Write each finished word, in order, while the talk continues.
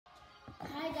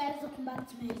guys, welcome back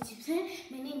to my YouTube channel.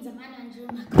 My name is Amani Wanjiru,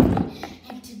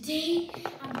 and today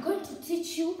I'm going to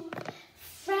teach you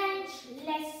French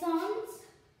lessons.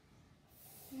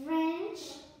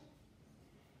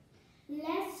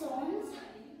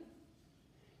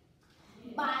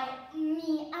 By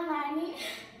me, Amani,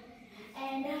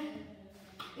 and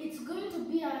it's going to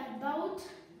be about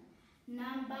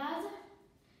numbers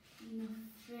in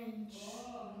French.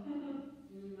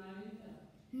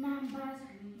 Numbers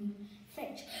in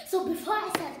French. So before I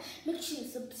start, make sure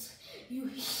you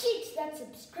hit that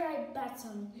subscribe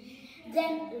button.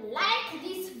 Then like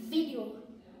this video.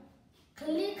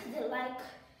 Click the like,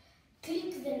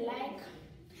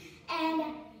 and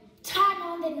turn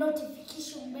on the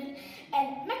notification bell,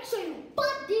 and make sure you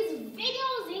put these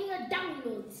videos in your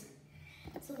downloads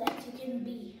so that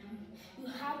you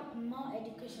have more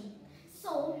education.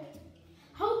 So,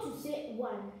 how to say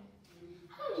one?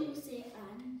 How do you say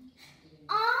an?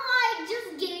 I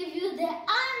just gave you the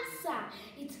answer.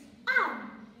 It's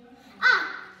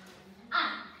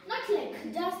not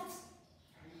like just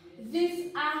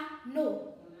this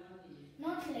no.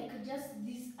 Not like just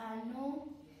this no.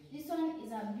 This one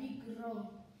is a big wrong.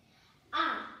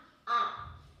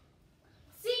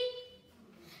 See?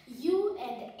 U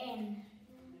and N.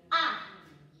 An.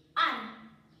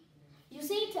 You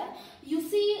say it. You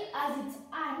see as it's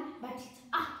an, but it's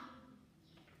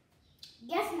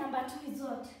Guess number 2 is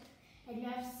what? And you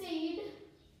have said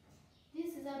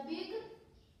this is a big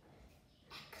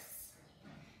X.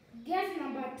 Guess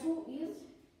number 2 is?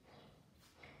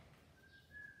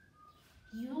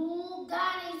 You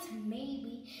got it,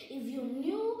 maybe, if you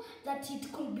knew that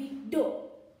it could be do.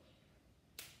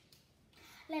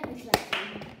 Let me try for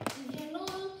you. If you know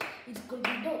it could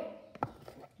be do.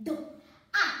 Do.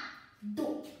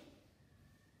 Do.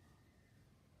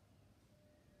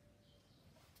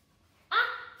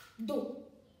 Do.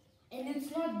 And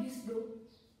it's not this do.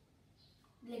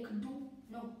 Like do.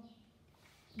 No.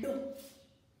 Do.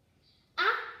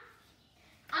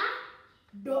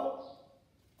 Do.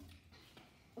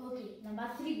 Okay, number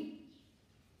 3.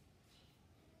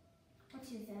 What is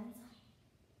the answer?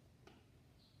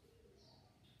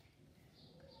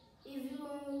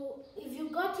 If you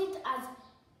got it as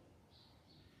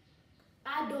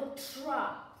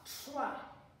tra.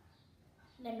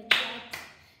 Let me try it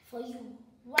for you.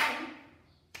 1.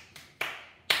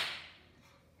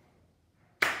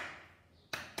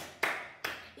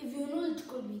 If you know it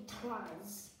could be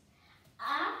tras.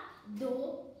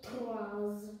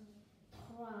 Tras.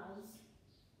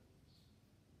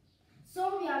 So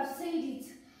we have said it.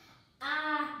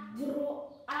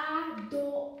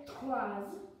 Tras.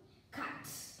 Cat.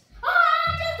 I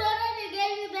just already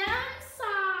gave you the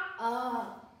answer.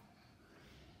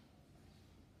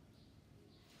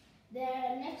 The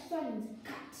next one is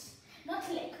cat. Not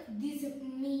like this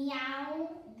meow,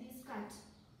 this cat.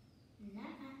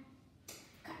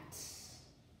 Cat.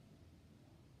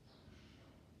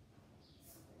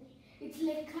 It's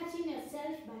like cutting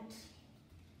yourself, but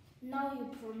now you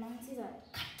pronounce it as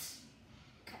cat.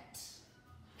 Cat.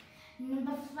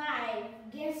 Number 5.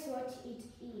 Guess what it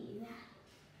is?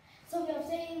 So we are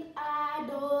saying cat.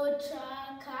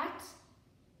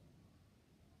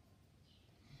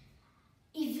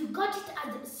 If you got it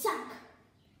as sack,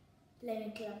 let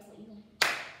me clap for you.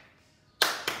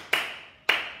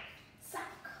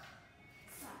 Sack.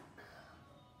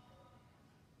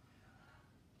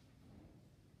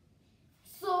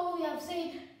 So we have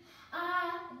said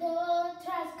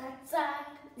sack.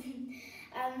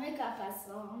 I'll make up a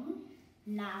song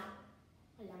now.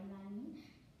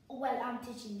 Well, I'm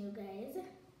teaching you guys.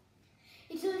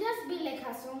 It will just be like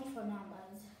a song for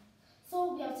numbers.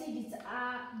 So we have said it's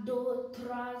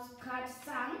cat,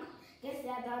 sang. Guess the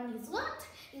other one is what?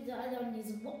 The other one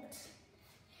is what?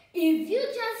 If you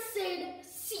just said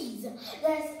seas,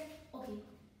 there's okay.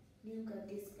 Look at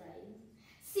this, guys.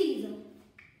 Seas.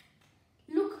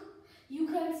 Look, you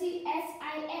can see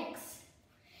SIX.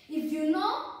 If you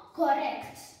know,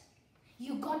 correct.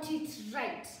 You got it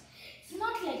right. It's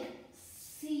not like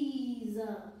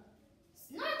Caesar.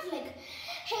 It's not like,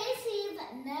 hey Caesar.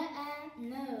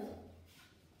 No.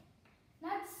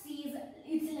 Not Caesar.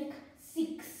 It's like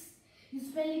 6. You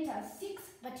spell it as 6,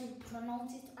 but you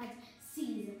pronounce it as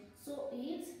Caesar. So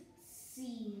it's 6.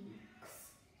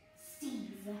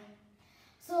 Caesar.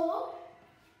 So,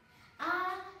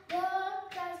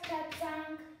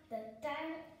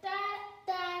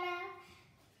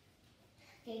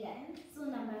 okay guys, so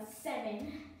number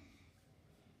 7.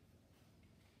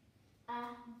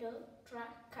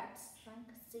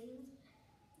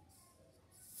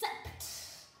 Sept.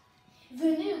 If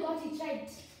you knew, you got it right.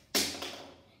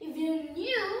 If you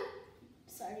knew,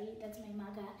 Sorry, that's my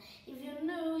marker. If you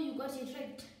know, you got it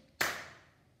right.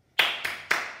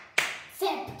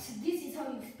 Sept. This is how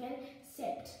you spell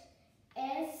sept.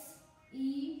 S-E-P-T.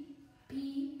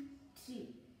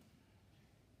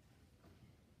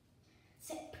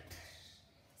 Sept.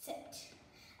 Sept.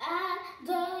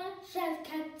 The shark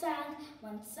cat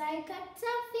once I got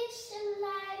a fish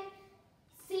alive.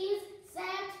 Sees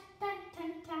sept. Tan,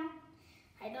 tan, tan.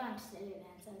 I don't want to tell you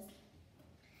the answers.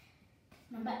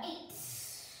 Number 8.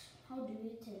 How do we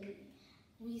tell it?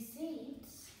 We say it.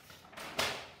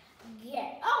 Yeah.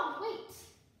 Oh, wait.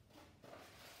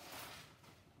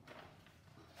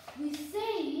 We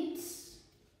say it.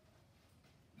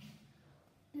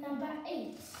 Number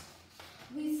 8.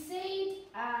 We say it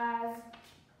as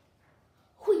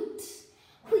wheat.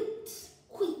 Wheat.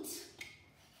 Wheat.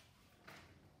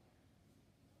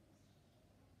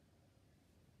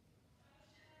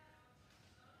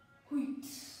 Wheat. Wheat.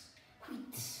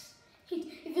 Wheat.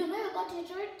 If you know you got it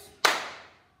right,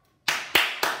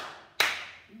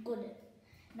 good.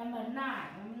 Number 9.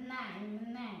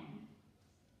 Number 9.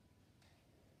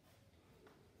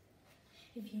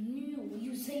 If you knew,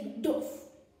 you said dove.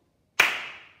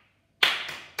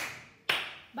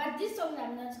 But this song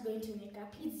I'm not going to make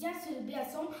up. It's just will be a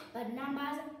song, but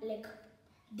numbers like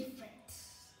different.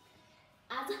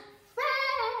 As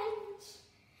French.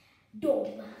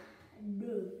 Dove.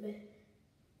 Dove.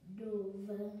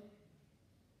 Dove.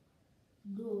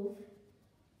 Dove.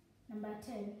 Number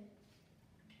 10.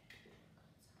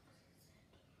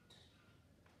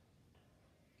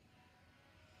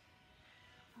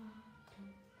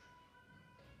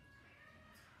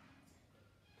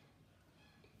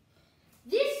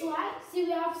 This one, see,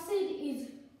 we have said is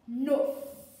no.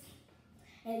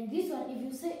 And this one, if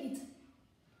you say it's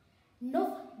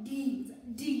no, these.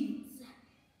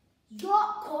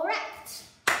 You're correct.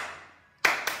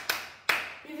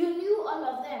 If you knew all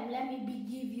of them, let me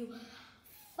give you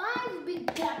 5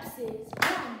 big clapses.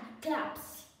 1,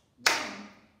 claps. 1,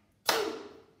 2,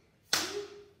 3,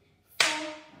 4,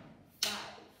 5.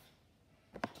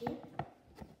 Okay.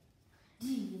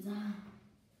 These are.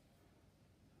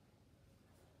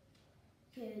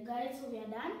 Okay, guys, so we are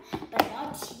done, but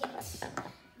not yet.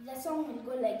 The song will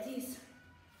go like this.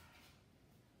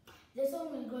 The song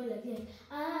will go like this.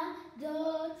 The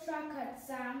tracker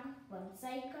sang, once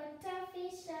I caught a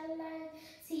fish alive.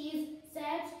 Seas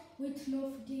set with no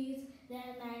fleas,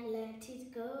 then I let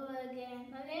it go again.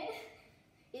 Okay?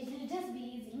 It will just be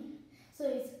easy. So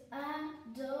it's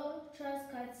the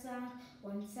tracker sang,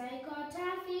 once I caught a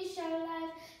fish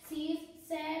alive. Seas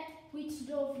set with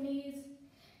no fleas,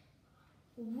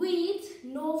 with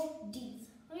no D's.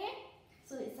 Okay?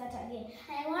 So we start again.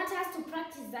 I want us to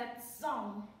practice that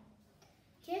song.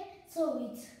 Okay? So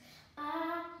it's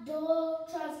do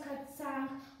trust cat sang,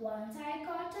 once I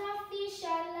caught a fish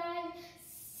alive.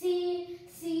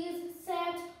 Seas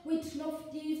set with no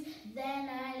D's, then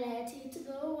I let it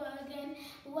go again.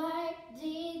 Why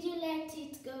did you let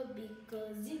it go?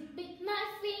 Because it bit my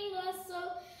finger so.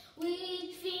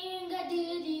 Which finger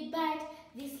did it bite?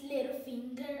 This little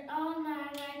finger on my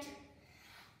right.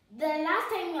 The last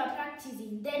time you are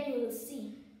practicing, then you will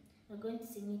see. We're going to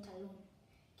sing it alone.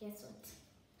 Guess what?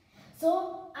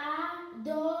 So,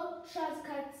 do, trust,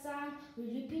 cat, sang. We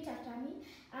repeat after me.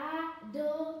 Do,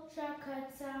 trust,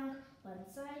 cat, sang.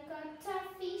 Once I caught a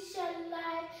fish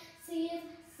alive. Seas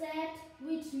set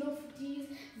with no fleas,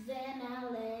 then I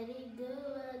let it go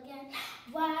again.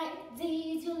 Why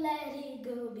did you let it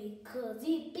go? Because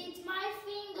it bit my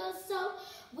finger so.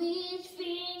 Which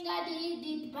finger did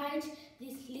it bite?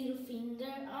 This little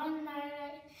finger on my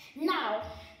right. Now,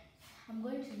 I'm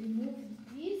going to remove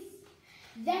this.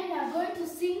 Then we're going to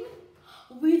sing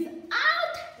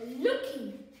without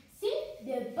looking. See,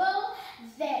 the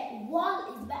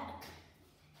wall is back.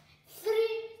 3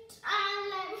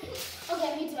 times.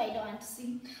 Okay, me too, I don't want to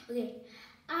sing. Okay.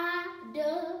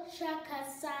 The shaka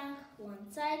sang,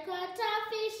 once I caught a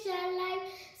fish alive.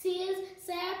 Seas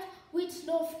set with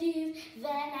no fleas,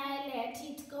 then I let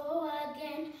it go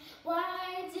again.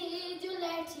 Why did you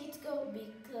let it go?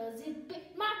 Because it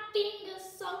bit my finger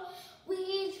so.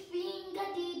 Which finger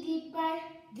did it bite?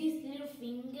 This little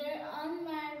finger on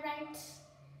my right.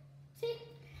 See?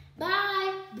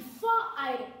 Bye.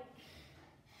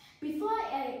 Before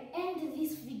I end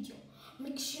this video,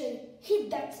 make sure you hit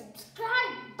that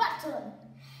subscribe button,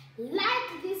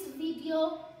 like this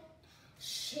video,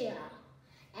 share,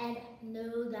 and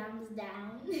no thumbs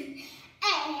down.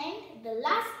 And the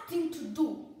last thing to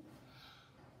do,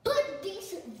 put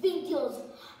these videos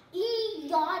in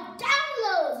your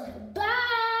downloads.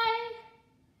 Bye.